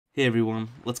Hey everyone,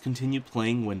 let's continue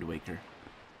playing Wind Waker.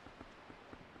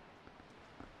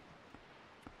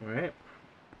 Alright.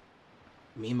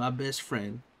 Me and my best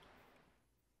friend.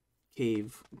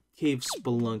 Cave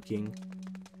spelunking.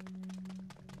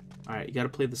 Alright, you gotta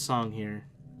play the song here.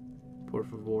 Por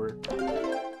favor.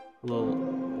 Hold on.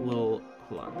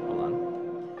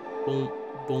 Boom,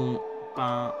 boom,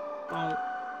 ba, boom,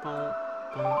 boom,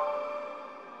 boom.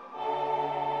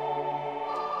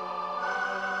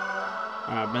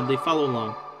 Alright, Medley, follow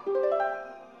along.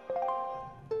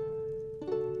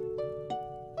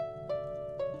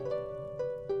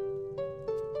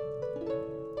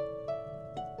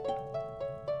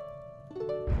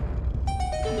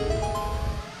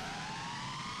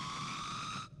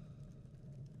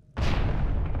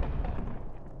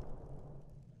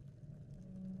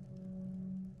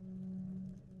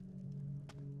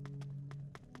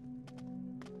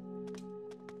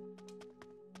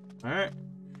 Alright.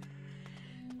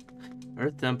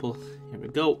 Earth Temple. Here we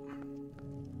go.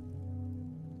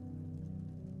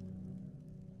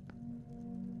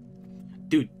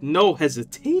 Dude, no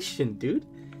hesitation, dude.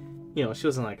 You know, she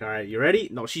wasn't like, alright, you ready?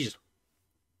 No, she just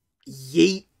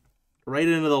yeet right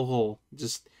into the hole.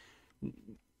 Just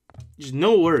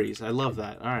no worries. I love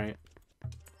that. Alright.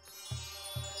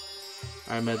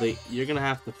 Alright, Medley. You're gonna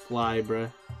have to fly,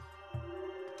 bruh.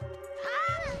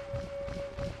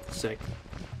 Sick.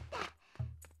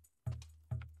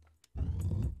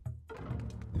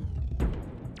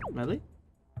 Medley?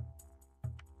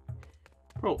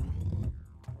 Bro,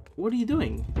 what are you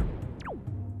doing?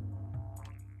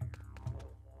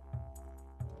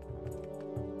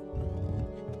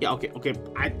 Yeah, okay.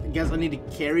 I guess I need to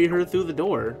carry her through the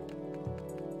door.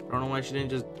 I don't know why she didn't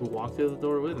just walk through the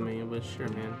door with me, but sure,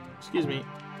 man. Excuse me.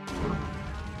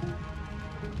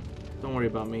 Don't worry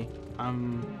about me.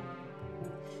 I'm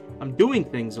doing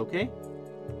things, okay?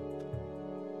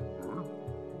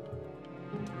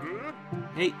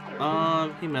 Hey,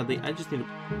 hey Medley, I just need to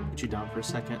put you down for a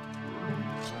second.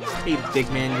 Hey, big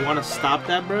man, you want to stop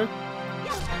that, bro?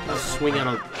 Swing at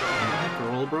a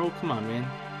girl, bro? Come on, man.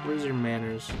 Where's your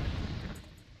manners?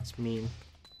 It's mean.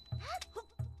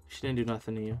 She didn't do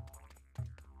nothing to you.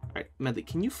 Alright, Medley,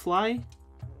 can you fly?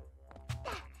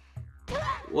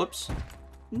 Whoops.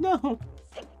 No!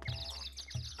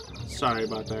 Sorry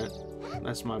about that.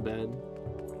 That's my bad.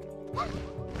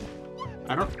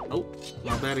 Oh,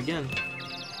 my bad again.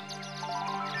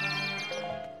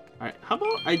 Alright, how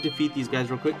about I defeat these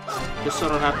guys real quick? Just so I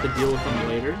don't have to deal with them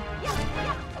later.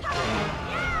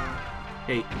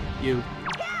 Hey, you.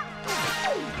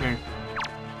 Come here.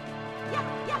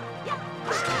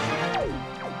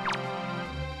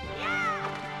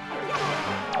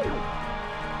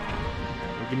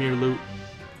 Give me your loot.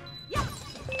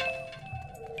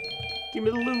 Give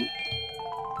me the loot.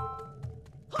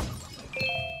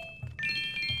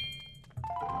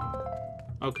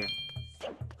 Okay.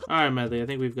 Alright, Medley, I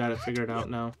think we've got it figured out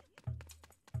now.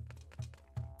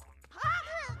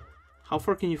 How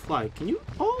far can you fly? Can you?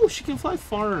 Oh, she can fly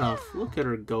far enough. Look at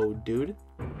her go, dude.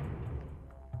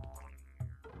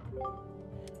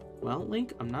 Well,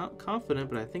 Link, I'm not confident,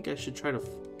 but I think I should try to...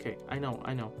 Okay, I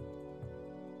know.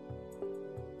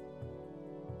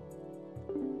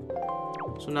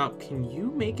 So now, can you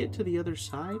make it to the other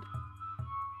side?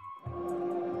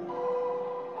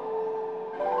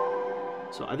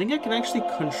 So I think I can actually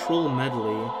control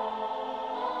Medley.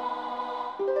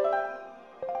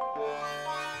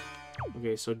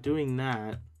 Okay, so doing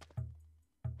that.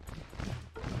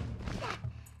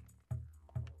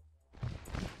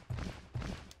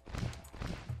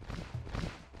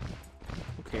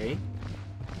 Okay.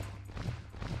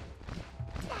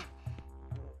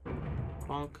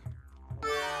 Bonk.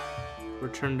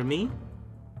 Return to me.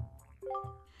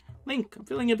 Link, I'm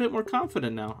feeling a bit more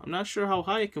confident now. I'm not sure how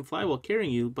high I can fly while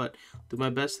carrying you, but do my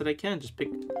best that I can. Just pick...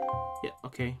 Yeah,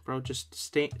 okay, bro, just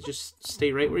stay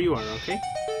right where you are, okay?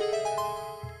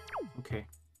 Okay.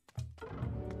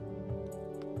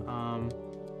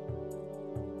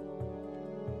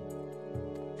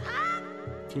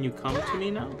 Can you come to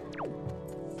me now?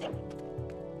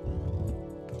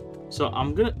 So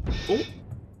I'm gonna... Oh!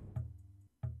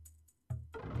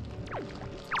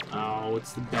 Oh,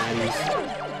 it's the baddies.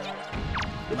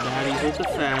 The baddies with the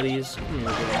fatties. Come here,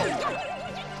 girl.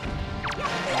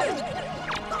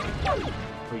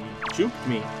 Oh, you juked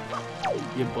me.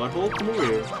 You butthole, come over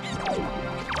here.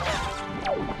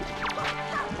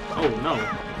 Oh, no.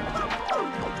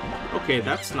 Okay,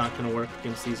 that's not gonna work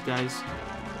against these guys.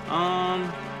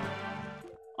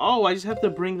 Oh, I just have to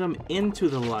bring them into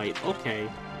the light. Okay.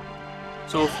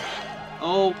 So,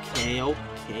 okay.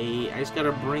 I just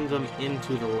gotta bring them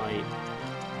into the light.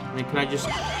 And then can I just...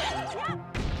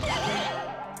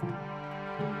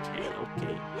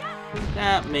 okay.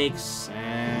 That makes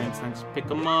sense. Let's pick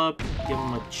him up, give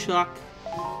him a chuck,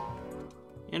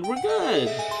 and we're good.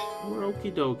 We're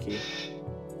okie dokie.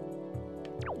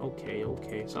 Okay,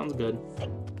 okay, sounds good.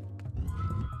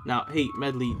 Now, hey,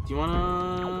 Medley, do you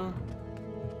wanna...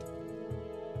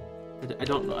 I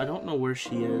don't know where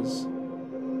she is.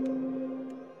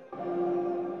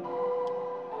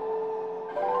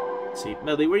 Let's see,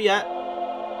 Medley, where you at?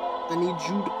 I need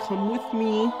you to come with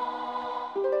me.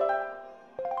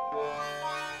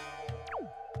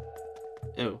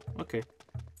 Oh, okay.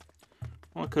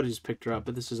 Well, I could have just picked her up,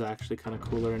 but this is actually kind of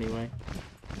cooler anyway.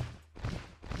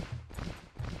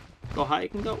 Go high, you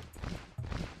can go.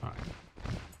 Alright.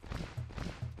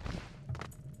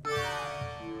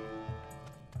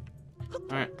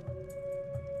 Alright.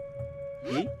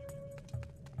 Yeet.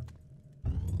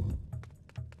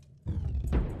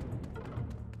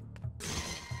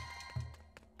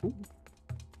 Ooh.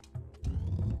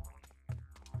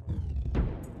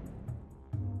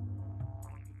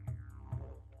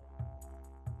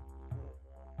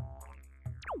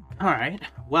 Alright,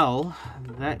 well,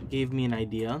 that gave me an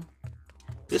idea.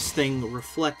 This thing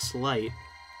reflects light.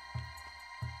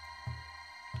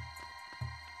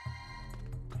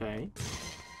 Okay.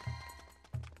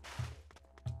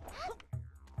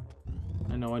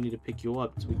 I know I need to pick you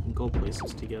up so we can go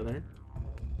places together.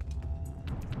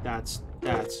 That's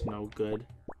no good.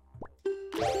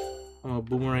 I'm gonna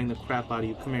boomerang the crap out of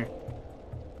you. Come here.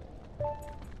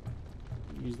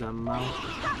 Use that mouth.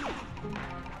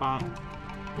 Bonk.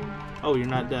 Oh, you're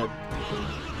not dead.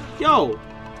 Yo!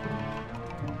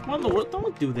 What in the world?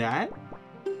 Don't do that.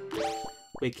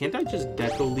 Wait, can't I just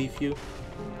deco leaf you?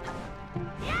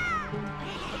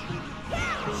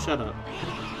 Shut up.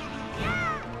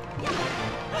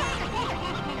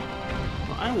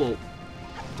 Well, I will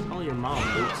call your mom,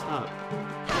 dude. Stop.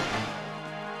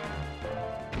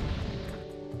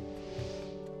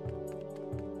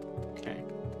 Okay.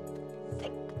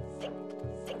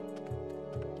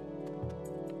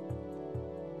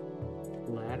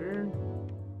 Ladder?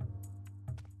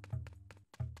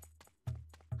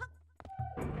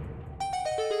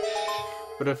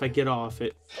 But if I get off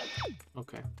it...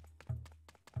 Okay.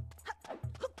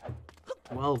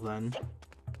 Well then.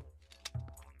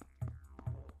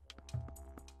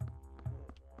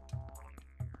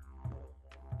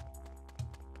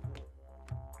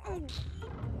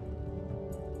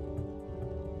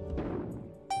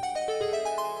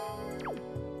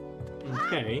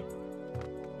 Okay.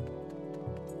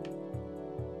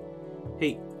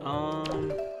 Hey,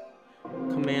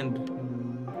 command.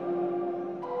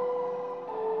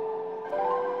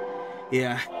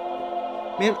 Yeah.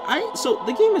 Man, so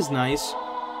the game is nice.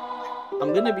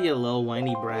 I'm gonna be a little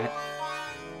whiny brat.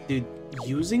 Dude,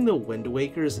 using the Wind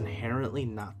Waker is inherently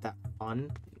not that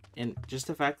fun. And just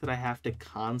the fact that I have to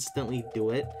constantly do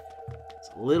it, it's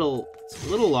a little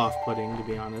off-putting, to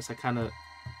be honest. I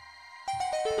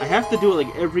have to do it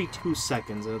like every 2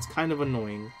 seconds, and it's kind of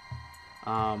annoying.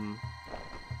 But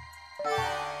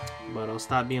I'll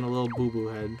stop being a little boo-boo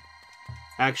head.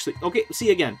 Actually, okay, see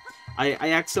again.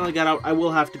 I accidentally got out. I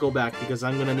will have to go back because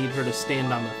I'm gonna need her to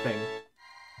stand on the thing.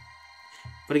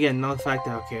 But again, not the fact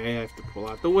that, okay, I have to pull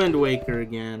out the Wind Waker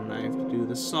again. I have to do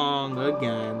the song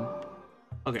again.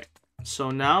 Okay,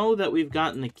 so now that we've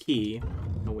gotten the key,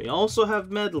 and we also have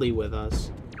Medley with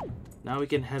us, now we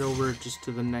can head over just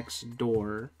to the next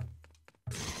door.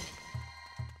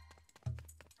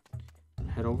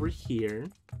 Head over here.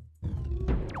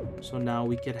 So now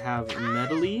we could have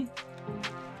Medley.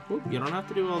 Oop, you don't have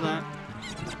to do all that.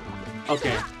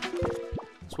 Okay.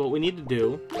 So what we need to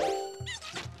do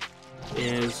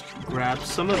is grab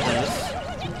some of this.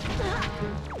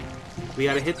 We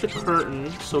gotta hit the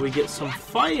curtain so we get some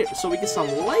fire, so we get some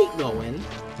light going.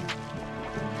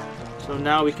 So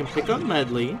now we can pick up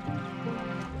Medley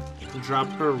and drop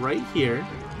her right here.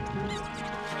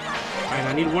 Alright,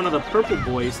 I need one of the purple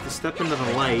boys to step into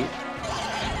the light.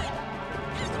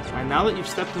 Alright, now that you've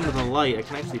stepped into the light, I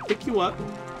can actually pick you up.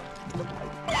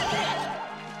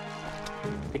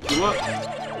 Pick you up.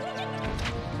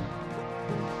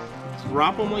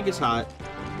 Drop him like it's hot.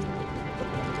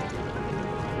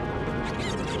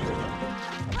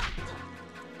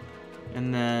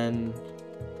 And then...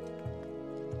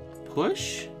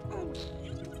 push?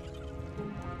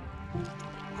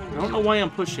 I don't know why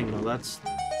I'm pushing though, that's...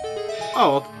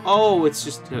 Oh, it's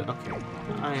just... okay,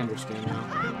 I understand now.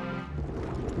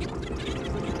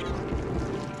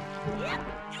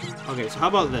 Okay, so how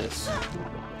about this?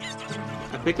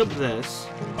 I pick up this,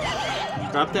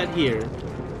 drop that here,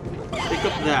 pick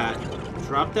up that,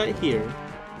 drop that here.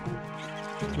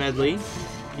 Medley,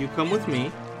 you come with me.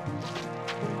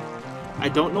 I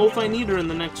don't know if I need her in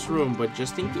the next room, but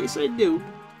just in case I do,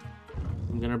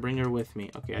 I'm gonna bring her with me.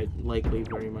 Okay, I likely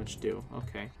very much do.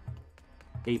 Okay.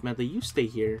 Hey, Medley, you stay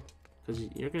here, because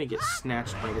you're gonna get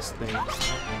snatched by this thing.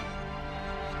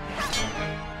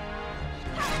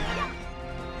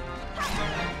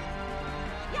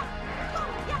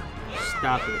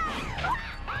 Stop it.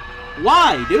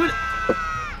 Why, dude?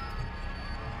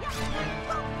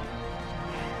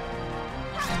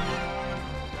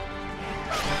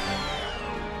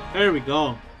 There we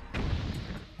go.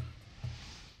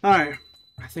 Alright.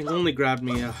 I think only grabbed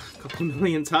me a couple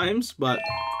million times, but...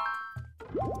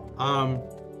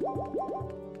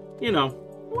 you know,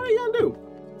 what are you gonna do?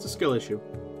 It's a skill issue.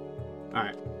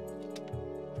 Alright.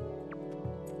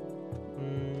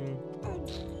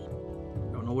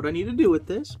 Don't know what I need to do with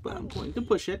this, but I'm going to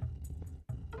push it.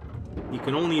 You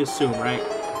can only assume, right?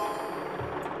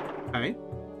 Okay.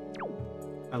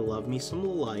 I love me some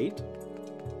light.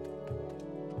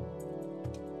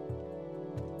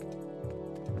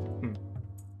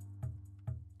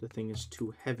 The thing is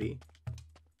too heavy.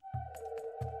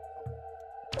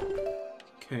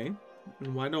 Okay.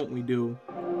 And why don't we do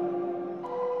a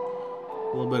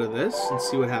little bit of this and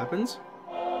see what happens?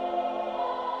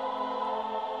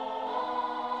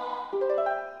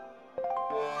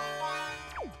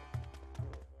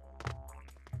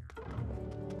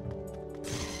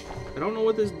 I don't know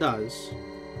what this does.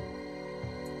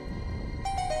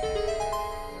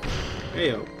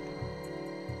 Heyo.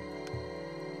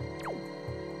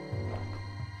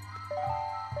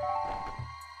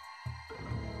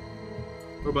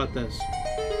 What about this?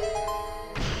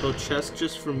 No chest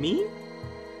just for me?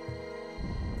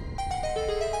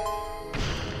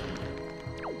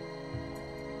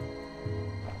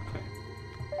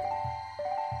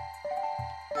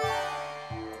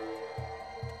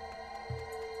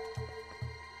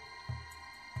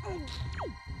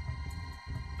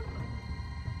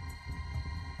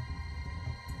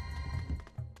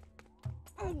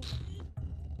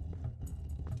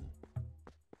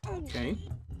 Okay.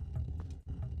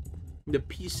 The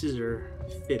pieces are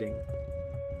fitting.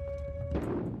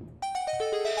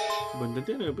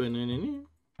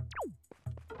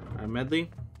 Alright, Medley.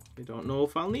 I don't know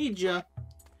if I'll need ya,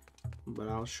 but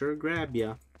I'll sure grab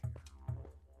ya.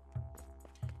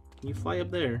 Can you fly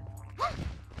up there?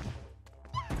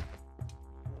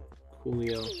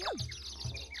 Coolio.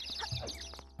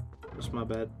 That's my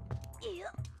bad.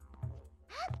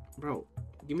 Bro,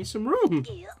 give me some room.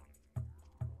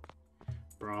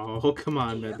 Bro, come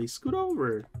on, Medley. Scoot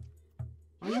over.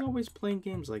 Why are you always playing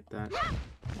games like that?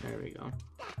 There we go.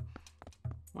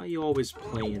 Why are you always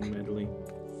playing, Medley?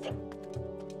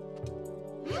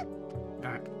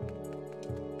 Alright.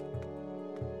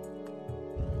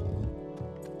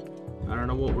 I don't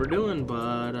know what we're doing,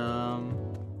 but,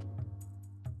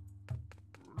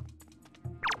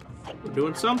 we're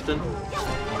doing something.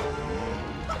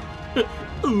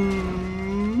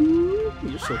 Ooh,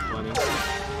 you're so funny.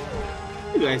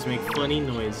 You guys make funny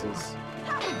noises.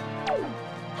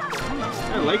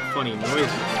 I like funny noises.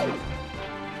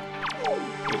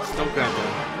 Wait, don't grab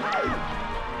that.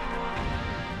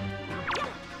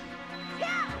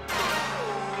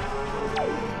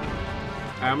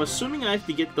 I'm assuming I have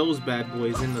to get those bad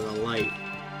boys into the light.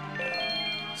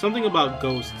 Something about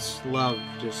ghosts love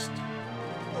just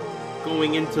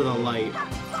going into the light.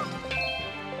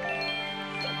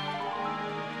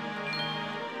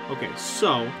 Okay,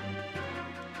 so...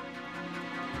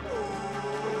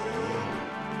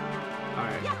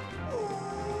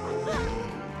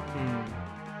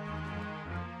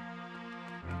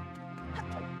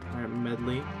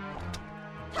 Medley.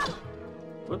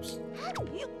 Whoops.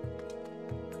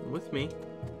 Come with me.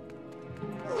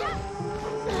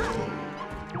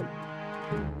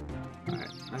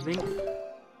 Alright, I think...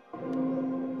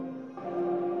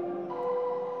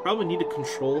 probably need to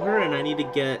control her, and I need to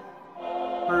get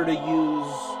her to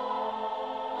use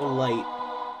the light.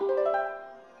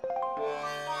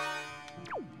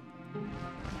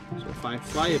 So if I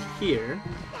fly up here...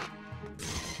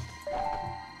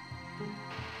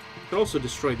 I could also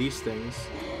destroy these things.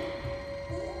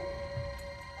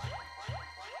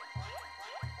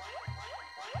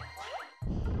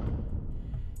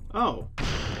 Oh.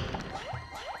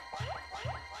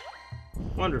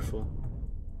 Wonderful.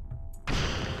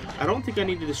 I don't think I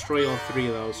need to destroy all three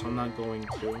of those, so I'm not going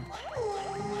to.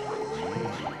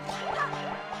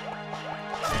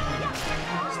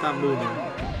 Stop moving.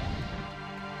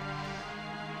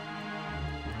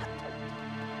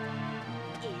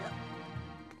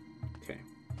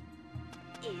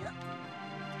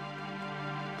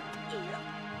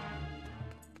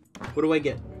 What do I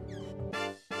get?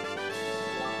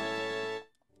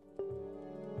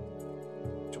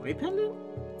 joy pendant?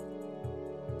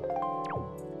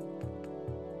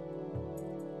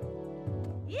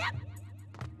 Yep.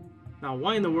 Now,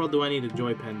 why in the world do I need a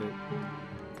joy pendant?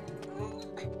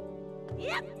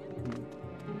 Yep.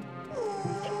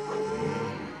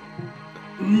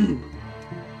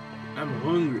 I'm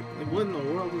hungry. Like, what in the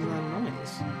world is that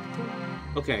noise?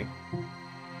 Okay.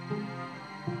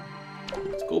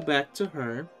 Let's go back to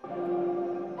her.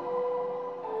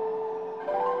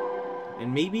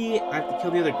 And maybe I have to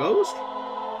kill the other ghost?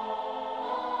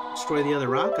 Destroy the other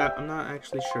rock? I'm not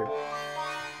actually sure.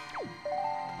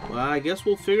 Well, I guess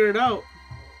we'll figure it out.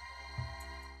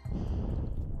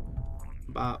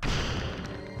 Bop.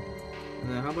 And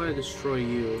then how about I destroy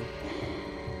you?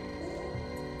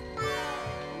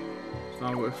 So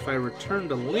now if I return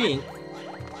to Link,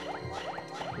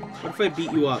 what if I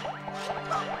beat you up?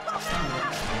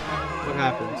 What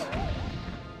happens?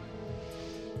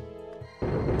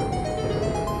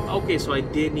 Okay, so I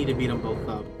did need to beat them both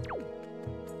up.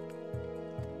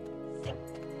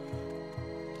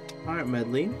 Alright,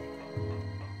 Medley.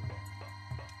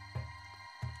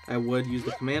 I would use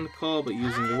the command call, but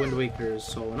using the Wind Waker is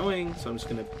so annoying, so I'm just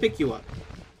gonna pick you up.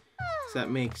 So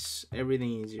that makes everything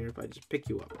easier if I just pick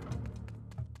you up.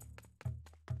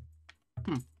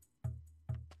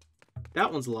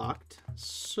 That one's locked,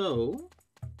 so...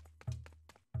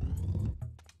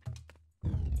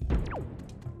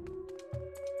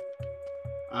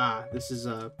 Ah, this is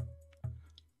a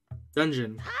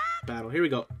dungeon battle. Here we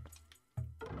go.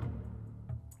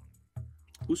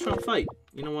 Who's trying to fight?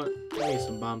 You know what? I need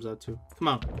some bombs out too. Come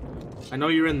on. I know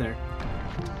you're in there.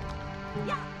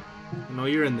 I know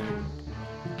you're in there.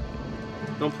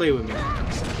 Don't play with me.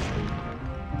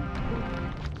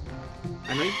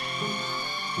 I know you...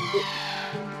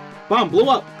 Bomb, blow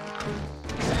up!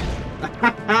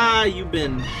 You've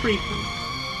been creepy.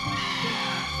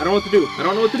 I don't know what to do. I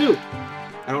don't know what to do.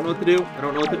 I don't know what to do. I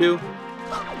don't know what to do.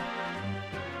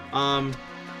 I'm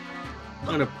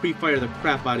gonna pre-fire the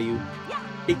crap out of you.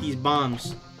 Take these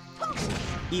bombs.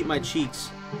 Eat my cheeks.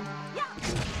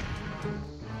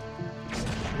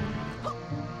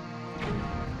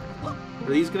 Are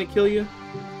these gonna kill you?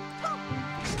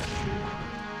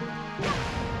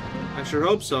 I sure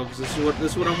hope so, because this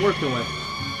is what I'm working with.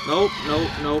 Nope, nope,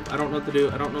 nope. I don't know what to do.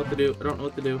 I don't know what to do. I don't know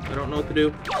what to do. I don't know what to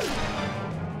do.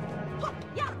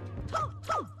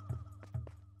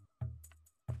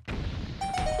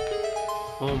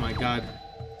 Oh my god.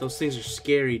 Those things are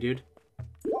scary, dude.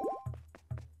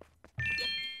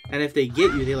 And if they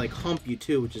get you, they like hump you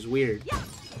too, which is weird.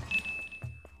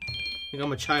 Like,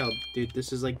 I'm a child, dude.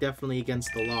 This is like definitely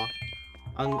against the law.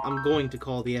 I'm going to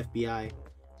call the FBI.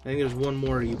 I think there's one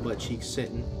more of you butt cheeks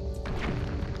sitting.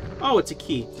 Oh, it's a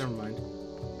key. Never mind.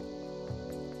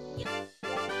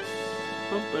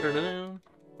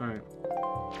 Alright.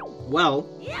 Well,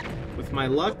 with my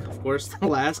luck, of course, the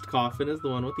last coffin is the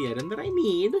one with the item that I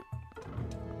need.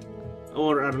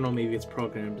 Or, I don't know, maybe it's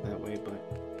programmed that way, but...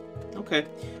 Okay.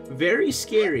 Very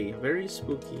scary. Very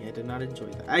spooky. I did not enjoy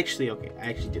that. Actually, okay. I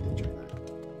actually did enjoy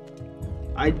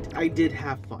that. I did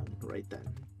have fun right then.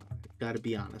 Gotta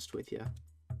be honest with you.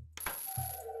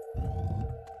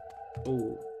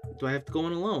 Oh. Do I have to go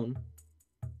in alone?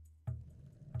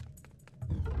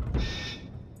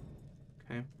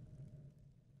 Okay.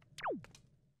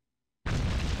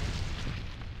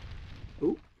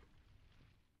 Ooh.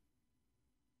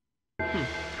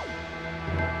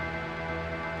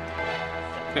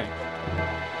 Okay.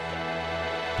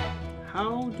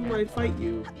 How do I fight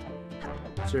you?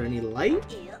 Is there any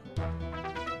light?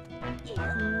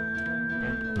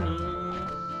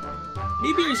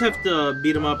 Maybe I just have to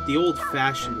beat him up the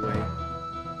old-fashioned way.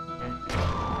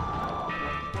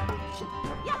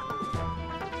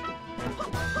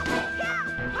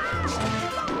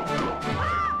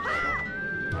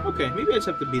 Okay, maybe I just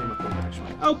have to beat him up the old-fashioned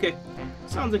way. Okay,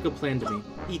 sounds like a plan to me.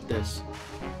 Eat this.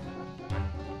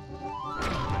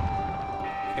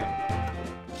 Okay.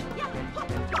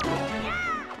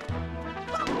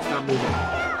 It's not moving.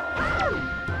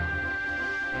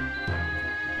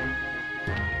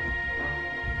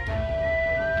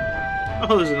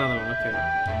 Oh, there's another one, okay.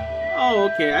 Oh,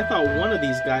 okay, I thought one of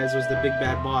these guys was the big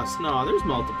bad boss. No, there's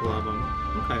multiple of them.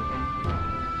 Okay.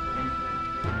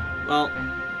 Well,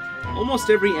 almost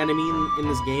every enemy in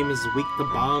this game is weak to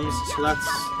bombs, so that's,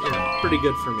 you know, pretty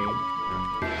good for me.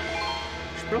 I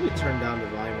should probably turn down the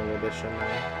volume a little bit, shouldn't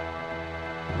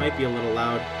I? Might be a little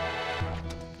loud.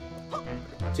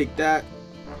 Take that.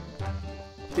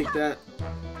 Take that.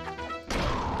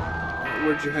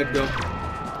 Where'd your head go?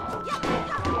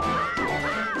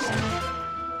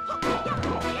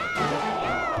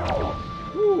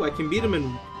 I can beat him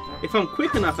in... If I'm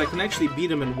quick enough, I can actually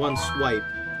beat him in one swipe.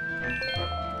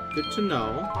 Good to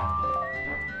know.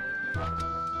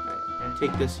 Alright,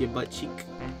 take this, you butt cheek.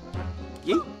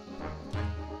 Yeet.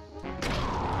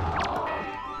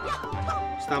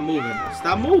 Stop moving.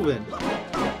 Stop moving!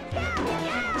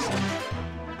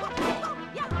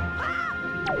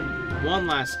 One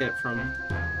last hit from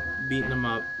beating him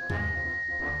up.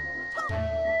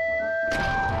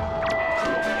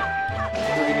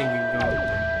 Where do you think we can go?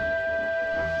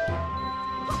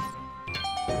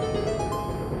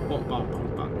 Bonk, bonk, bonk,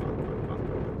 bonk, bonk, bonk,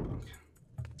 bonk, bonk.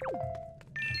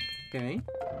 Okay.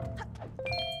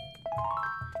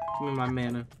 Give me my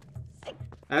mana.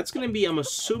 That's gonna be, I'm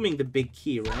assuming, the big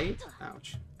key, right?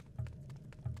 Ouch.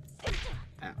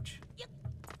 Ouch.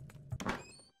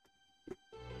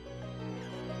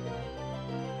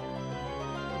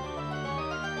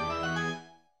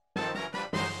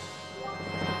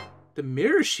 The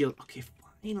mirror shield. Okay,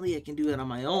 finally I can do that on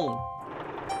my own.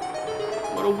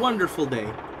 What a wonderful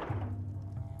day.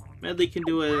 Medley can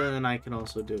do it, and I can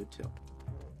also do it too.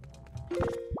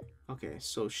 Okay,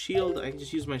 so shield. I can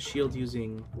just use my shield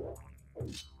using...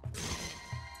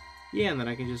 Yeah, and then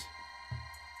I can just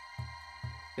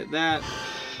hit that.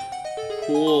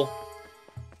 Cool.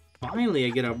 Finally, I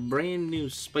get a brand new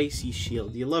spicy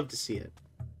shield. You love to see it.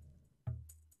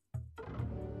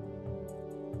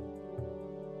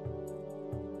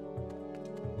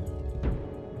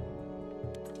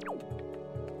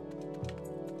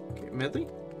 Okay, Medley.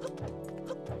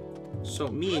 So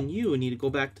me and you need to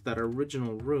go back to that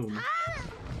original room.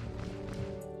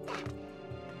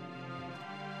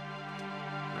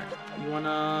 Alright, you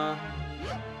wanna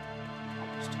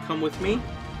just come with me?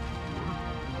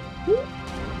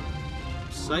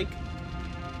 Psych.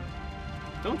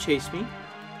 Don't chase me.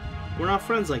 We're not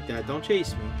friends like that. Don't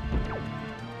chase me.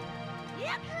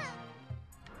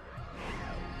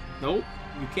 Nope,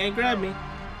 you can't grab me.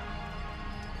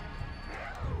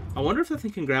 I wonder if that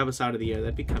thing can grab us out of the air.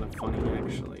 That'd be kind of funny,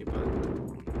 actually, but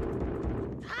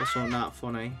also not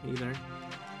funny either.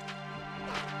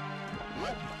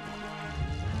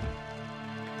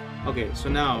 Okay, so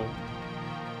now,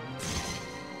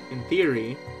 in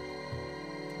theory,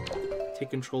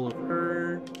 take control of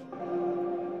her.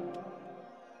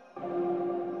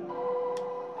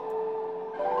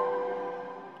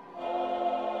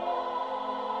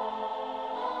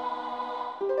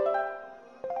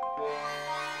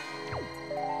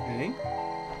 Okay.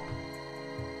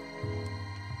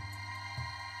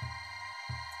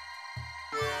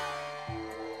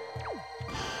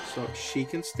 So she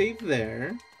can stay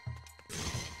there.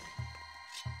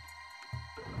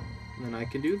 And then I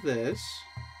can do this.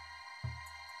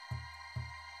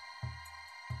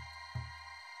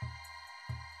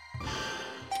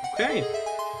 Okay.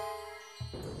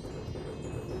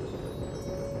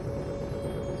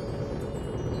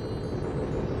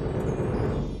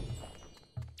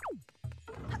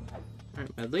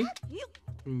 Alright, Medley.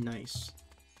 Nice.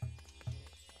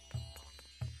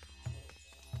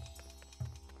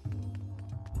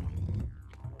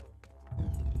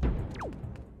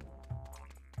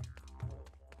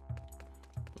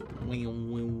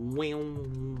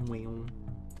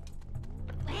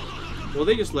 Will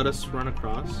they just let us run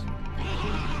across?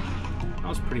 That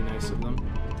was pretty nice of them.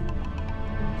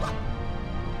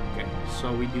 Okay,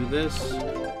 so we do this.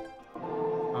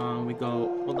 We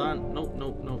go... Hold on. Nope,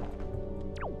 nope, nope.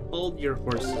 Hold your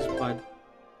horses, bud.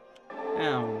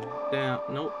 Down, down.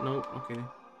 Nope, nope. Okay.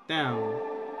 Down,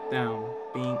 down.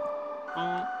 Being...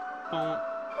 Bonk, bonk,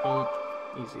 bonk.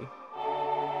 Easy.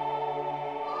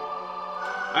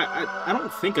 I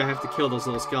don't think I have to kill those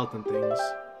little skeleton things.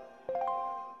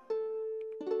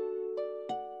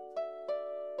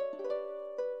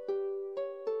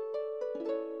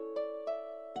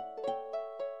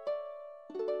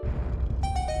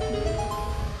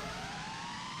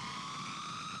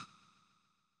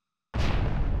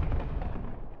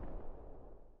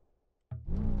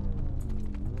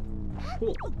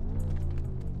 Cool.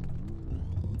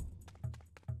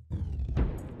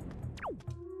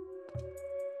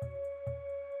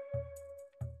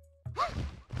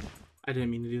 I didn't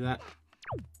mean to do that.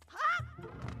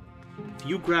 If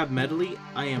you grab Medley,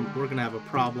 we're gonna have a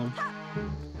problem.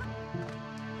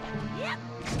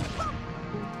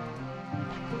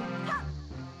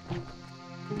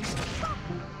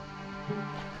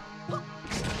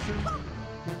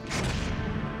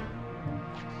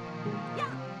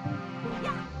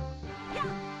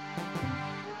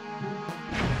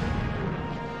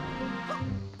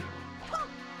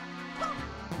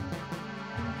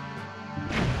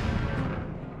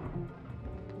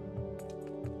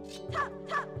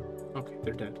 Okay,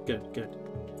 they're dead. Good, good.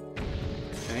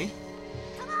 Okay.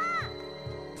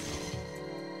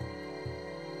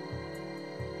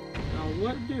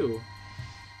 What do?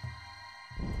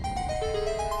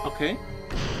 Okay.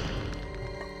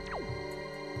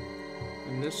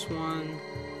 And this one...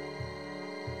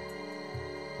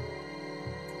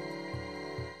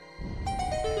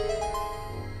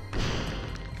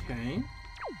 Okay.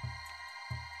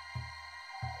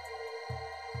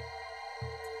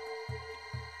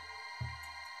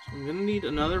 So I'm gonna need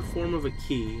another form of a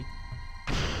key.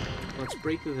 Let's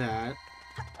break that.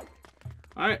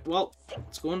 Alright, well,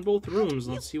 let's go in both rooms.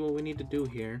 Let's see what we need to do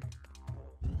here.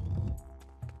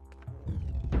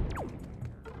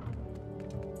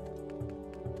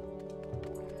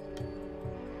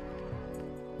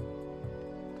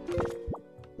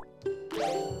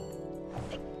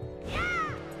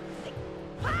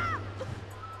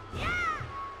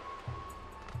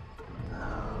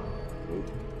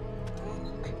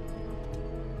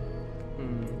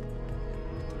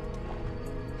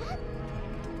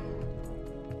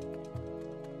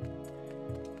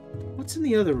 What's in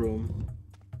the other room?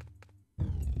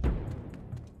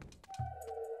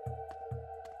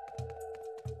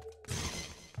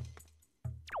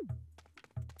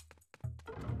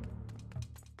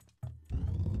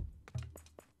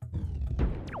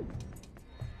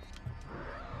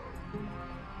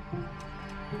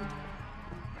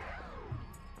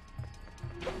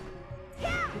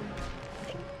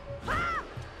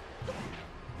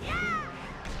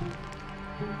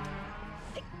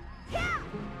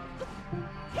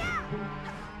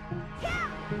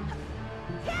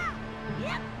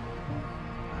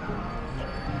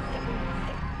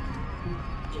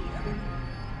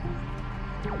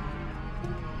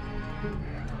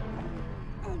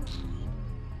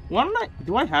 Why don't I...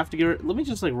 Do I have to get rid... Let me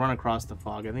just, like, run across the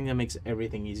fog. I think that makes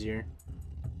everything easier.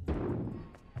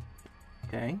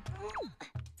 Okay.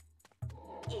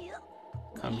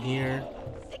 Come here.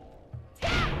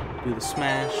 Do the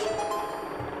smash.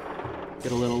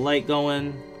 Get a little light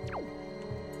going.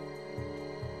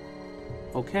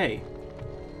 Okay.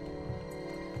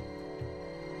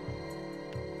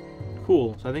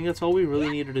 Cool. So I think that's all we really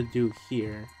needed to do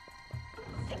here.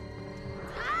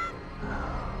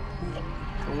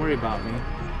 Don't worry about me.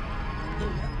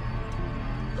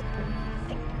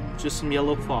 Just some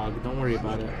yellow fog. Don't worry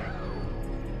about it.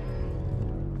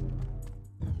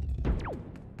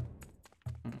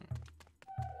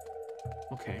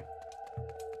 Okay.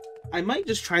 I might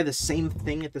just try the same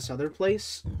thing at this other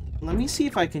place. Let me see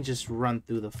if I can just run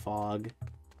through the fog.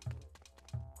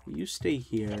 You stay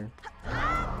here.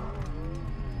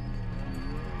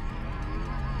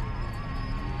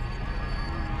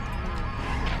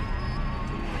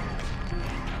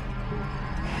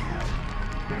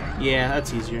 Yeah,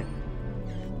 that's easier.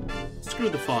 Screw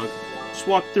the fog. Just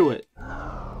walk through it.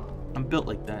 I'm built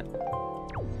like that.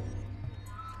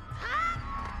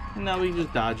 And now we can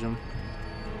just dodge them.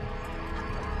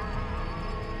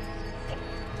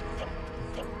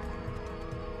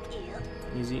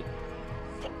 Easy.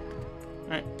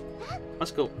 Alright,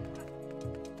 let's go.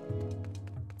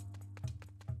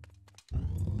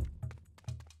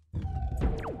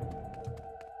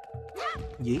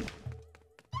 Yeet.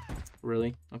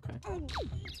 Really? Okay.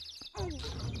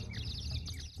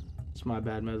 It's my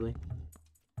bad, Medley.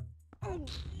 Oh.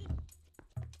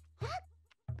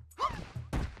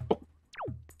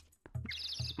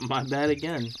 My bad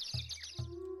again.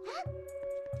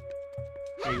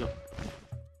 There you go.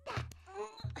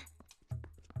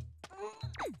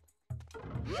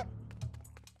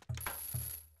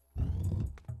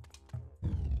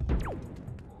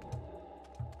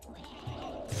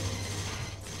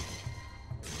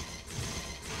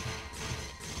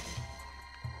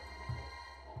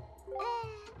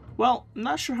 Well, I'm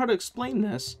not sure how to explain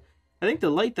this. I think the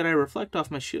light that I reflect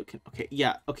off my shield can... Okay,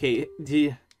 yeah, okay.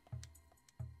 Haven't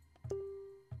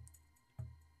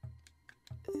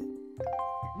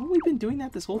we been doing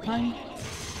that this whole time?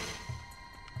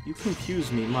 You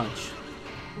confuse me much.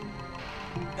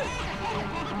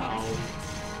 Ow.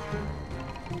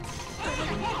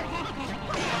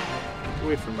 Get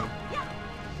away from me.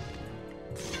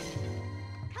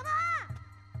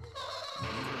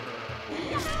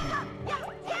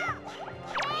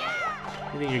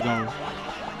 Where do you think you're going?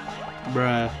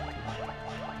 Bruh.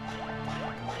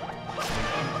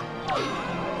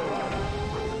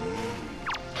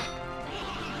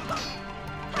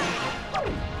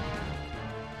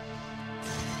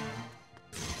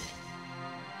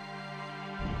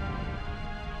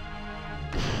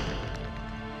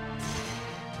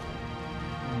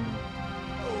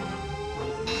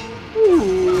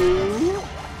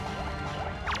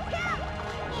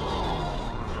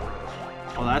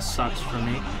 Well, that sucks for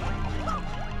me.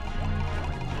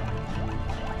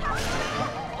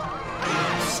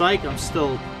 psych, I'm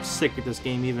still sick at this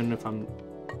game, even if I'm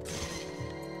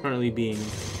currently being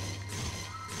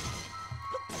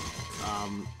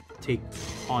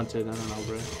haunted. I don't know,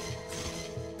 bro.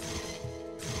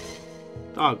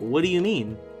 Dog, what do you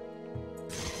mean?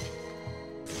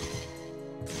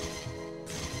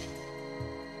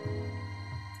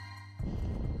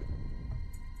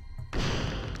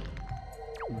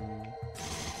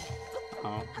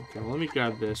 Oh, okay. Well, let me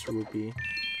grab this rupee.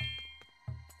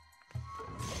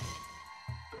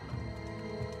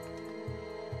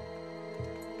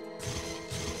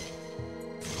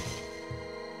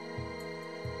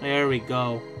 There we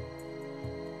go.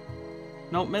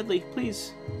 No, Medley,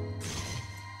 please.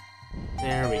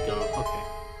 There we go. Okay.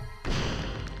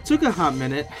 Took a hot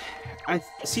minute. I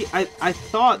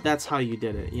thought that's how you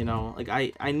did it, you know? Like,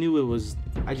 I knew it was...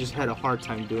 I just had a hard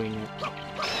time doing it.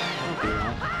 Don't do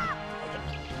that.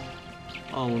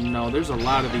 Oh no, there's a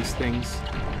lot of these things.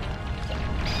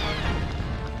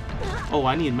 Oh,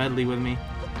 I need Medley with me.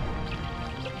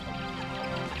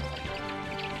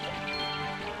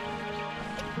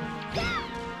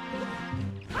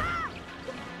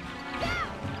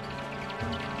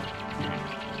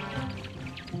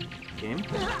 Game.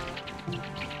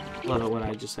 Love it when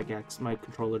I just like my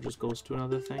controller just goes to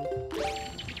another thing.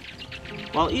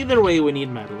 Well, either way, we need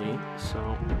Medley,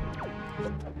 so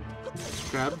let's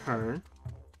grab her.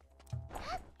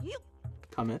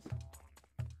 Come it.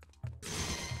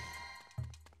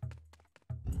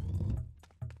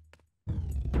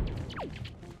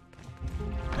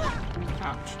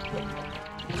 Ouch.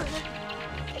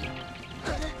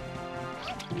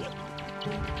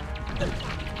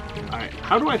 Alright,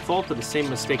 how do I fall for the same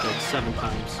mistake like 7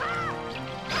 times?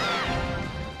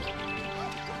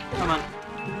 Come on.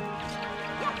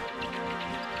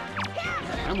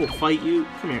 I will fight you.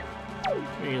 Come here. Come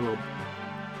here, you little...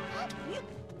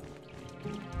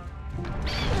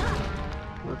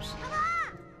 Whoops.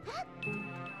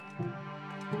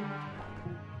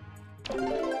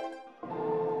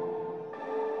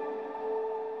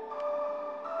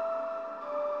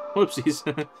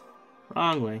 Whoopsies.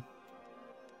 Wrong way.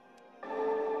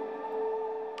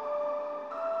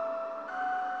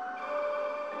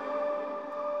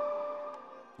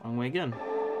 Wrong way again.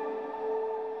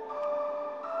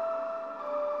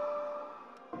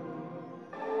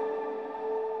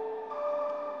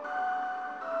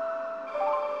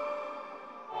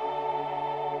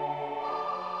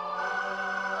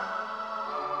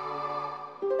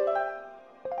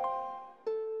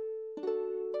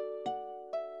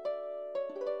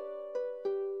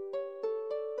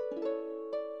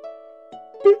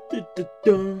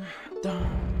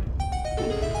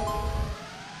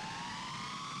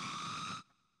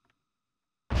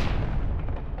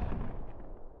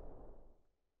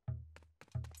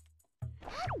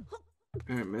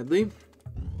 Alright, Medley.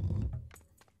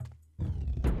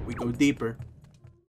 We go deeper.